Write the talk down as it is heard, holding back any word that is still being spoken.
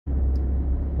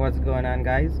What's going on,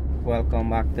 guys? Welcome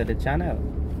back to the channel.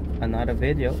 Another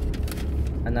video,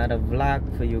 another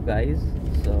vlog for you guys.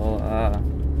 So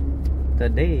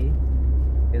today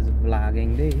is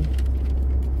vlogging day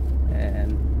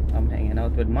and I'm hanging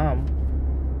out with mom,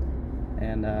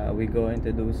 and we're going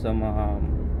to do some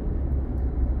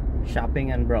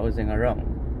shopping and browsing around.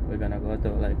 We're gonna go to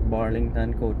like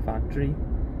Burlington Coat Factory,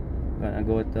 gonna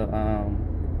go to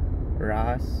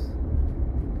Ross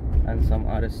and some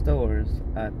other stores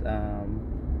at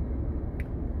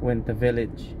Winter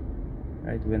Village,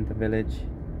 right? Winter Village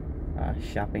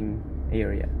shopping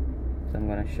area. So I'm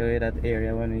gonna show you that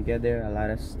area when we get there. A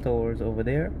lot of stores over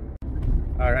there.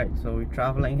 Alright, so we're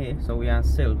traveling here. So we're on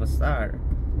Silver Star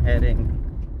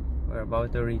we're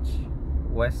about to reach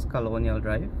West Colonial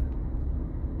Drive.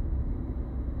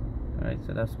 Alright,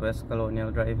 so that's West Colonial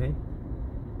Drive here.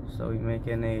 So we're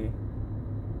making a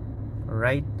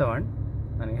right turn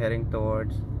and we're heading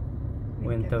towards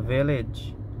Winter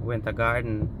Village, Winter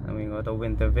Garden, and we go to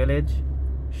Winter Village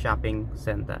Shopping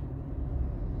Center.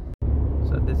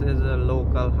 So this is a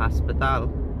local hospital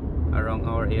around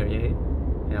our area,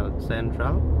 Health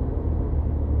Central,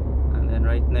 and then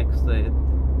right next to it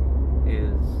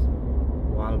is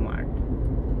Walmart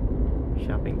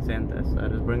Shopping Center. So I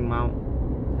just bring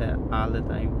mom there all the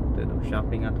time to do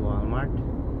shopping at Walmart.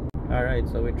 Alright,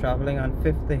 so we're traveling on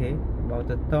 50 here, about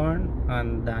to turn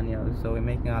on Daniels. So we're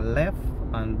making a left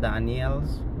on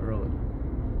Daniels Road.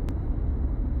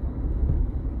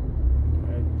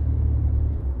 Right.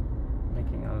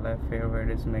 Making a left here where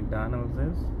this McDonald's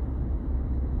is.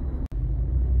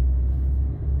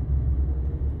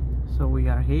 So we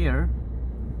are here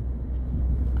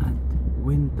at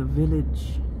Winter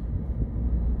Village.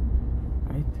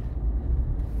 Right?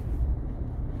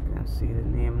 You can see the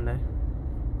name there.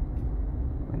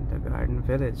 Winter Garden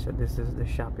Village. So this is the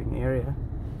shopping area.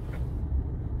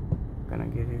 Gonna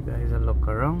give you guys a look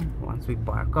around once we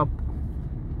park up.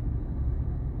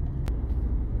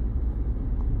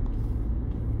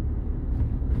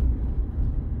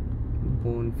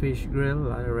 Bonefish Grill, a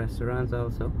lot of restaurants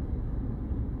also.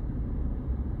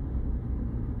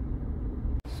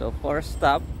 So first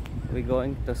stop, we're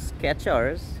going to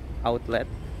Skechers outlet.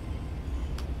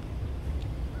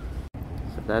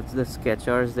 So that's the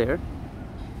Skechers there.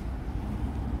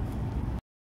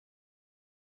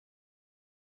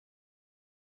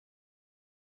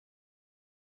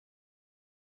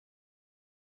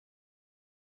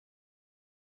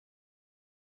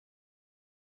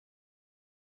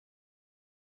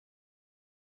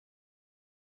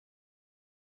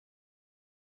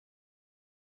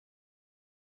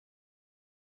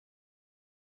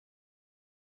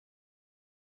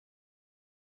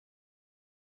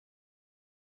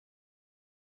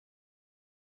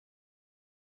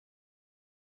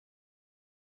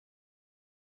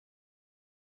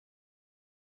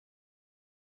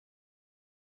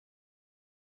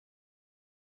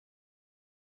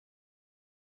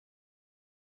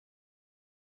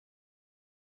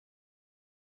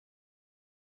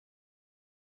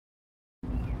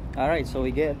 Alright, so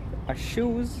we get a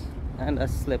shoes and a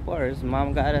slippers.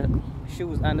 Mom got a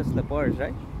shoes and a slippers,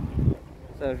 right?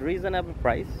 So reasonable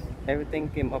price. Everything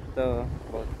came up to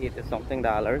about $80 something.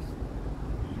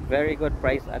 Very good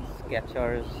price at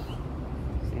Skechers.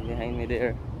 See behind me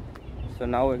there. So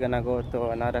now we're gonna go to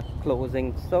another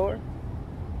clothing store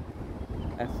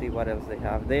and see what else they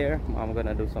have there. Mom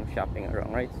gonna do some shopping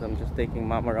around, right? So I'm just taking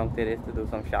mom around today to do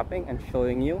some shopping and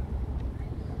showing you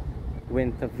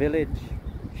Winter Village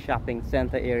Shopping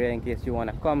Center area in case you want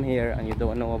to come here and you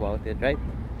don't know about it, right?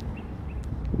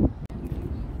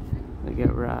 I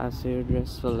get Ross here,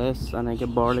 Dress for Less, and I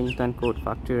get Burlington Coat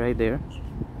Factory right there.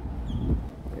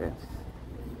 Yes.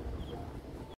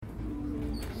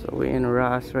 So we're in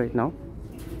Ross right now,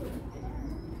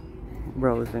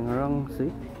 browsing around.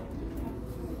 See,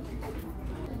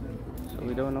 so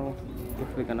we don't know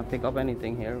if we're gonna pick up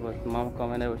anything here, but mom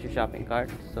coming there with your shopping cart,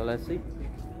 so let's see.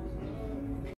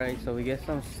 Right, so we get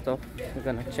some stuff we're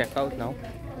gonna check out now,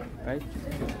 right?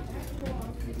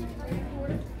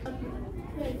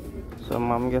 So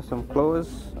mom gets some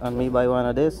clothes and me buy one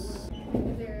of this.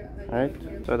 Alright,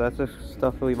 so that's the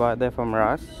stuff we bought there from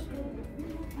Ross.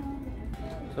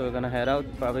 So we're gonna head out,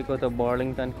 probably go to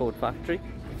Burlington Coat Factory,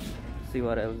 see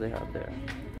what else they have there.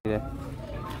 Yeah.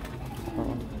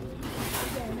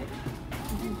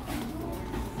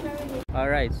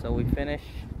 Alright, so we finished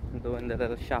doing the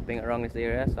little shopping around this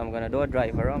area, so I'm gonna do a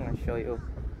drive around and show you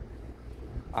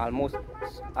almost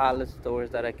all the stores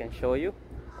that I can show you,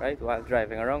 right, while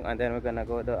driving around. And then we're gonna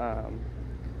go to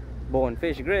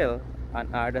Bonefish Grill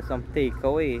and order some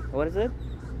takeaway. What is it?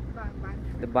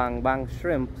 the bang bang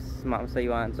shrimps. Mom said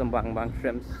you want some bang bang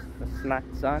shrimps for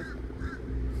snacks on.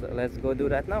 So let's go do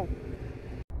that now.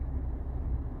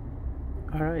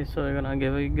 Alright, so we're gonna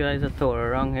give you guys a tour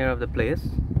around here of the place.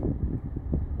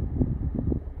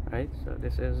 Right, so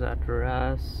this is at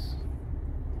Ras.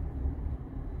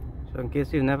 So in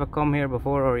case you've never come here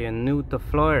before or you're new to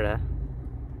Florida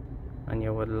and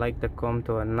you would like to come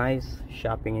to a nice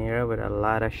shopping area with a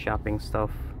lot of shopping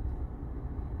stuff,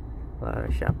 a lot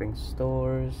of shopping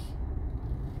stores,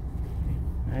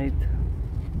 right?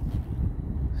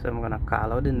 So I'm gonna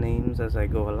call out the names as I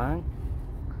go along.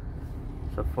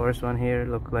 So first one here,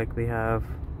 look like we have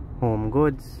Home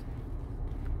Goods,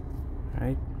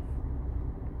 right?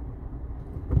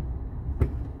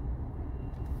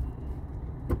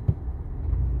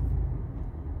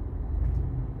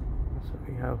 So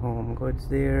we have Home Goods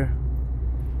there.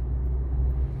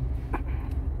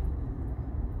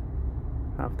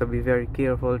 Have to be very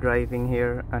careful driving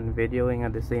here and videoing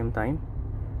at the same time.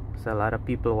 There's a lot of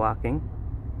people walking.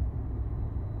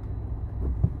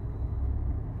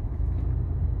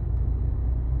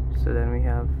 So then we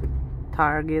have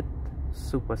Target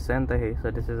Supercenter here.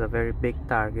 So this is a very big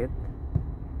Target.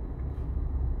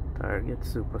 Target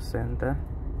Supercenter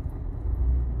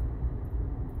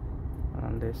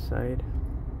on this side.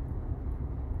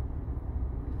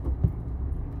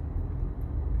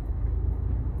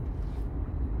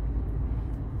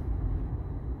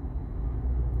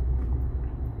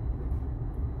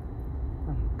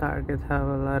 Target have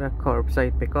a lot of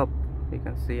curbside pickup. You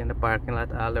can see in the parking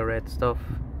lot all the red stuff.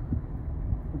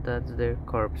 That's their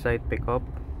curbside pickup.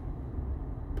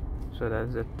 So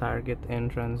that's the Target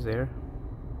entrance there.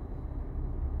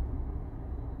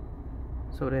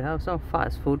 So they have some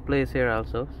fast food place here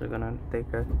also. So we're gonna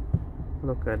take a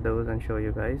look at those and show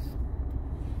you guys.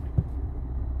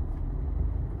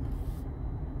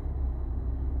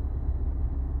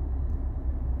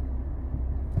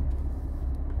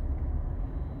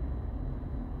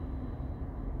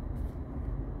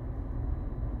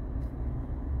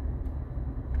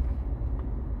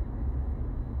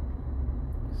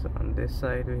 So on this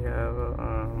side we have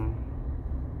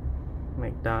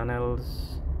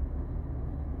McDonald's.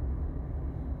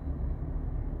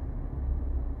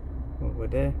 Over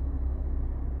there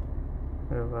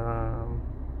we have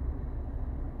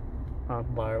a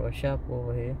barber shop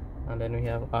over here, and then we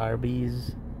have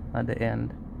Arby's at the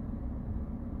end.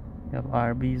 We have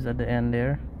Arby's at the end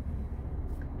there.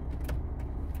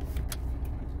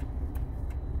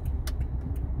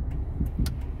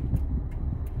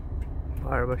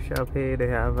 Barber shop here. They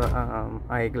have a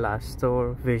eyeglass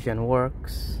store, Vision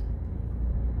Works.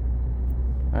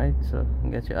 Right, so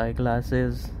get your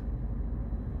eyeglasses.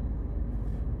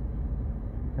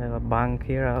 They have a bank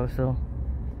here also,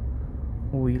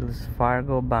 Wells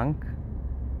Fargo Bank.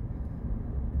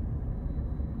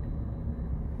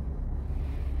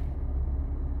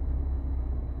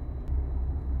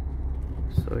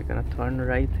 So we're gonna turn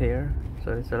right here.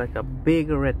 So it's like a big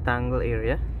rectangle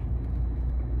area,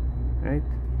 right?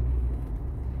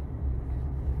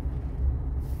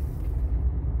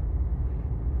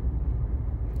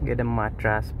 Get a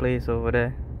mattress place over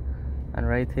there, and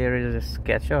right here is the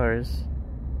Skechers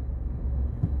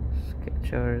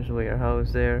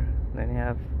warehouse there. Then you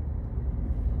have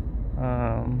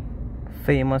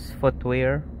Famous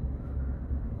Footwear.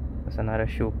 That's another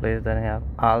shoe place. Then you have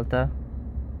Alta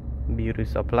Beauty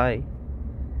Supply,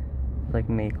 like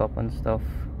makeup and stuff.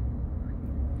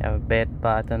 You have Bed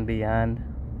Bath and Beyond.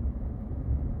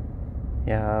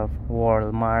 You have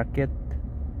World Market.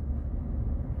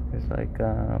 It's like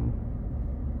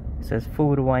it says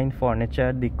food, wine,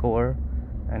 furniture, decor,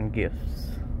 and gifts.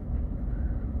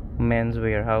 Men's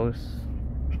Warehouse.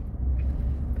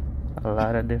 A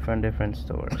lot of different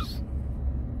stores.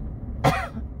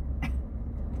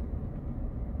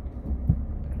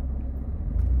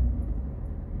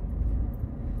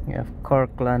 You have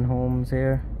Kirkland Homes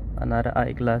here, another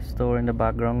eyeglass store in the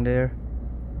background there.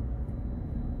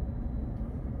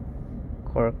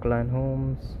 Kirkland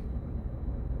Homes.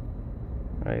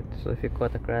 Right, so if you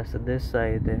cut across to this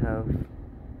side, they have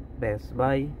Best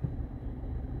Buy,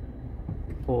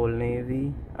 Old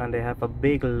Navy, and they have a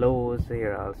big Lowe's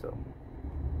here also.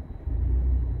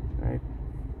 Right.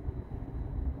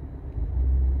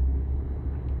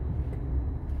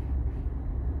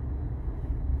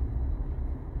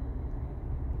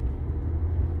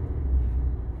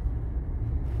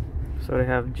 So they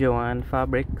have Joanne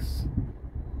Fabrics.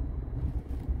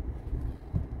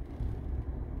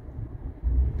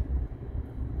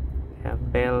 They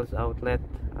have Bell's Outlet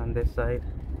on this side,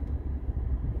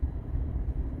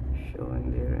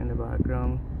 showing there in the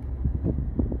background.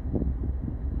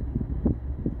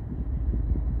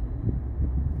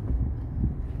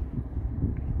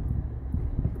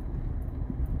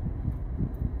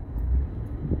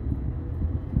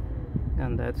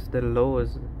 And that's the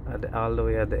Lowe's all the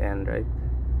way at the end, right?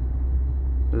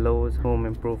 Lowe's Home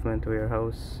Improvement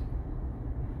Warehouse.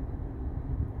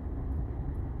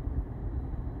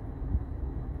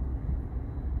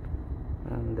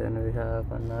 And then we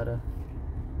have another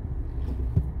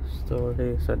store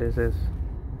here. So this is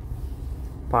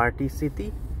Party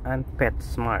City and Pet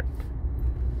Smart,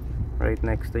 right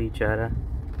next to each other.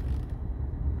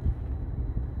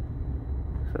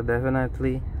 So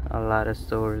definitely a lot of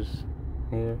stores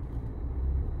here.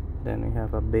 Then we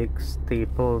have a big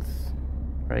Staples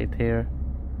right here.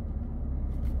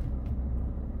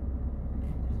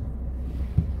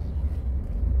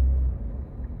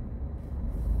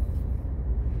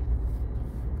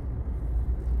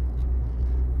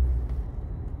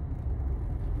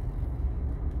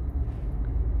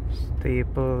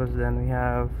 Staples. Then we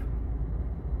have,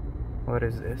 what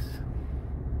is this?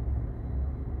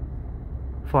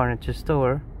 Furniture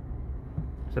store.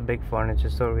 It's a big furniture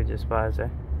store we just passed there.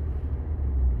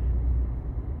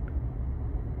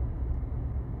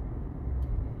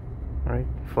 Right,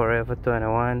 Forever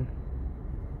 21.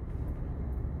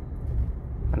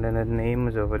 And then the name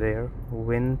is over there,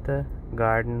 Winter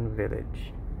Garden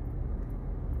Village.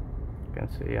 You can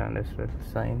see on this little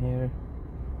sign here.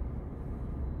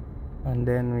 And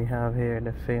then we have here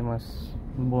the famous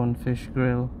Bonefish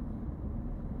Grill.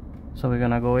 So we're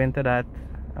gonna go into that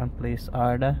and place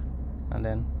order, and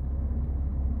then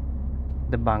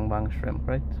the Bang Bang shrimp,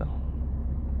 right? So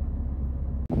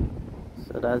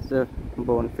that's the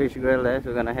Bonefish Grill there. So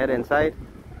we're gonna head inside,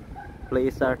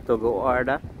 place our to-go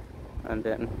order, and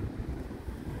then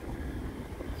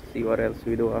see what else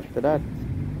we do after that.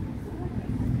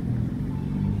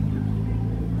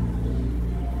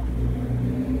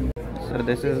 So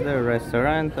this is the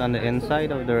restaurant, on the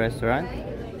inside of the restaurant.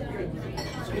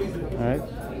 Alright.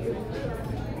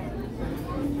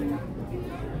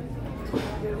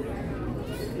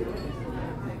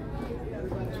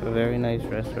 It's a very nice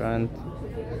restaurant.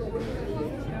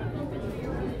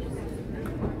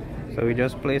 So we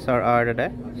just placed our order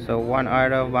there. So one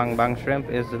order of Bang Bang shrimp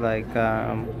is like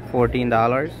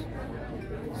 $14.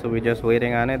 So we're just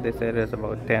waiting on it. They said it's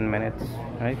about 10 minutes,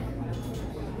 right?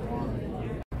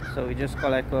 So we just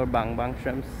collect our Bang Bang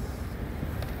shrimps,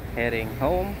 heading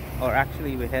home, or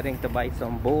actually we're heading to buy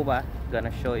some boba.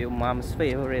 Gonna show you mom's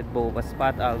favorite boba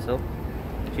spot also.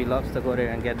 She loves to go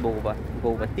there and get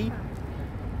boba tea.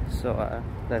 So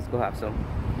let's go have some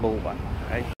boba,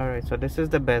 right? Alright, so this is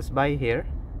the Best Buy here,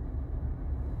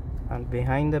 and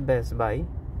behind the Best Buy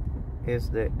is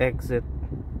the exit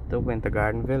to Winter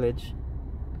Garden Village,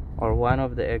 or one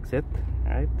of the exit,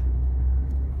 right?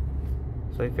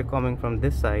 So if you're coming from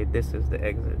this side, this is the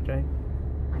exit, right?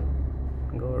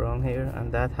 Go around here,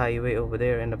 and that highway over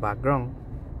there in the background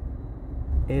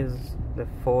is the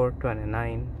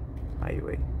 429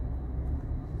 highway,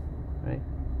 right?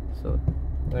 So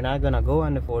we're not gonna go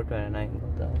on the 429,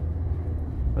 but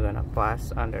we're gonna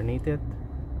pass underneath it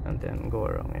and then go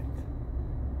around it.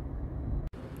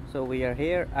 So we are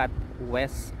here at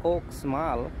West Oaks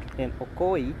Mall in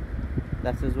Ocoee.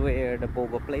 That is where the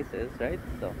boba place is, right?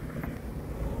 So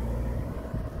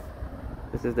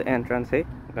this is the entrance here.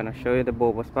 I'm gonna show you the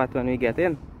boba spot when we get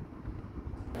in.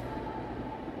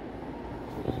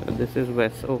 So this is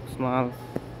West Oaks Mall.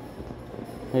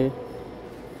 Hey,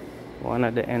 one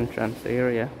of the entrance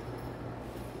area.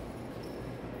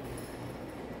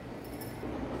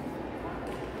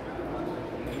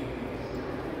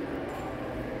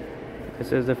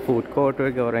 This is the food court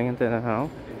we're going into now.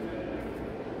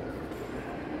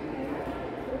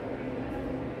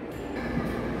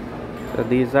 So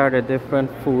these are the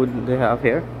different food they have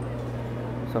here.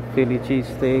 So Philly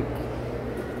cheesesteak,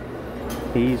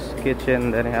 He's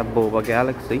Kitchen, then they have Boba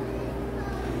Galaxy,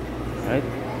 right?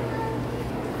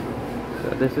 So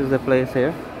this is the place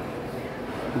here,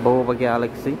 Boba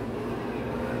Galaxy.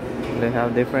 They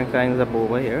have different kinds of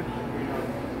boba here.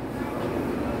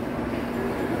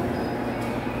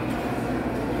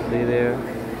 See there,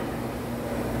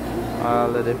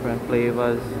 all the different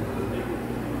flavors.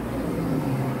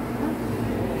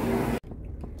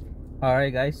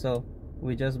 Alright guys, so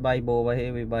we just buy boba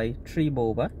here. We buy 3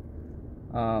 boba.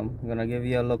 I'm gonna give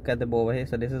you a look at the boba here.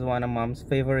 So this is one of mom's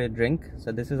favorite drink.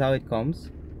 So this is how it comes,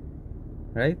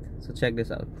 right? So check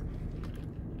this out.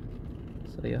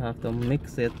 So you have to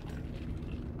mix it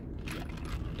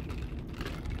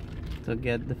to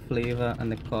get the flavor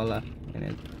and the color in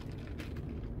it.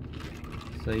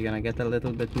 So you're gonna get a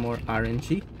little bit more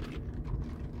orangey.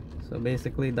 So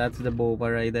basically that's the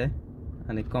boba right there,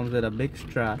 and it comes with a big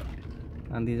straw,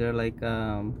 and these are like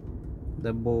the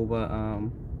boba,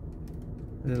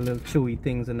 the little chewy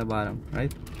things in the bottom,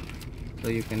 right? So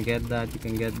you can get that. You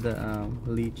can get the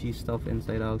lychee stuff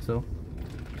inside also.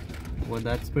 Well,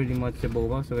 that's pretty much the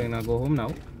boba. So we're gonna go home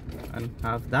now and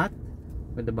have that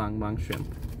with the bang bang shrimp.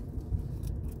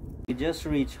 We just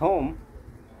reached home.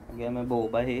 I get my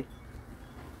boba here,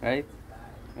 right?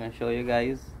 I'm gonna show you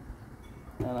guys,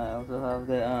 and I also have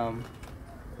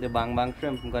the bang bang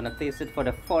shrimp. I'm gonna taste it for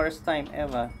the first time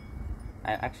ever.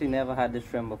 I actually never had this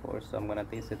shrimp before, so I'm gonna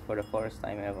taste it for the first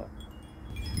time ever.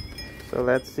 So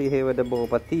let's see here with the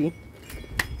boba tea.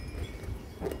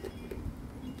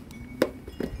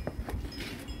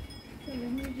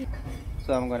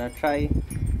 So I'm gonna try.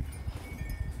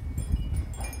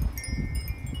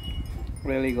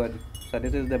 Really good. So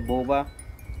this is the boba.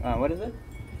 What is it?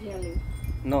 Jelly.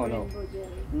 No, Rainbow jelly.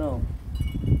 no.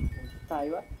 Thai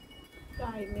what?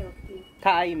 Thai milk tea.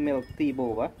 Thai milk tea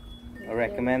boba. I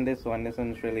recommend this one. This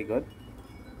one's really good.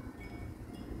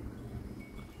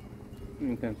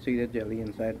 You can see the jelly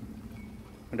inside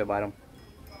at the bottom.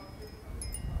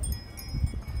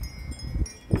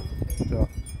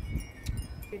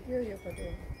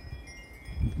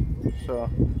 So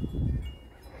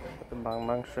the bang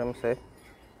bang shrimp say.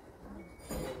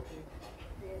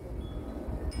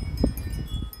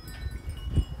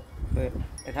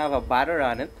 It have a batter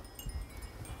on it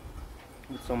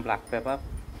with some black pepper.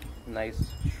 Nice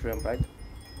shrimp, right?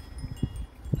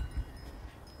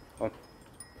 Oh.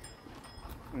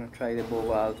 I'm gonna try the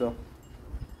boba also.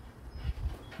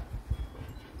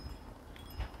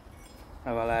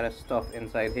 Have a lot of stuff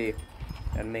inside here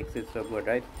that makes it so good,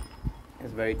 right?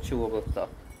 It's very chewable stuff.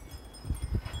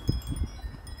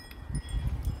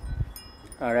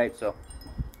 Alright, so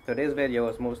today's video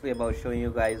was mostly about showing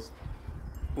you guys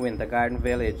Winter Garden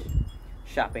Village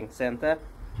shopping center,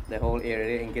 the whole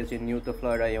area. In case you're new to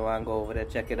Florida, you want to go over there,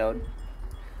 check it out.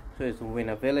 So it's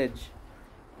Winter Village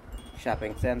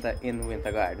shopping center in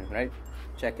Winter Garden, right?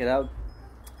 Check it out.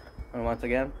 And once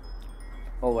again,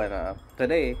 and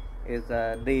today is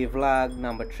day vlog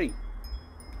number 3,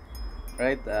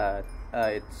 right?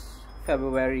 It's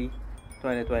February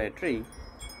 2023.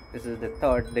 This is the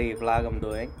 3rd day vlog I'm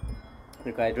doing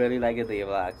because I really like a day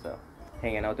vlog, so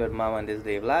hanging out with mom on this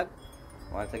day vlog.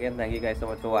 Once again, thank you guys so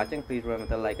much for watching. Please remember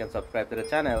to like and subscribe to the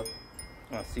channel.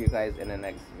 I'll see you guys in the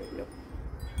next video.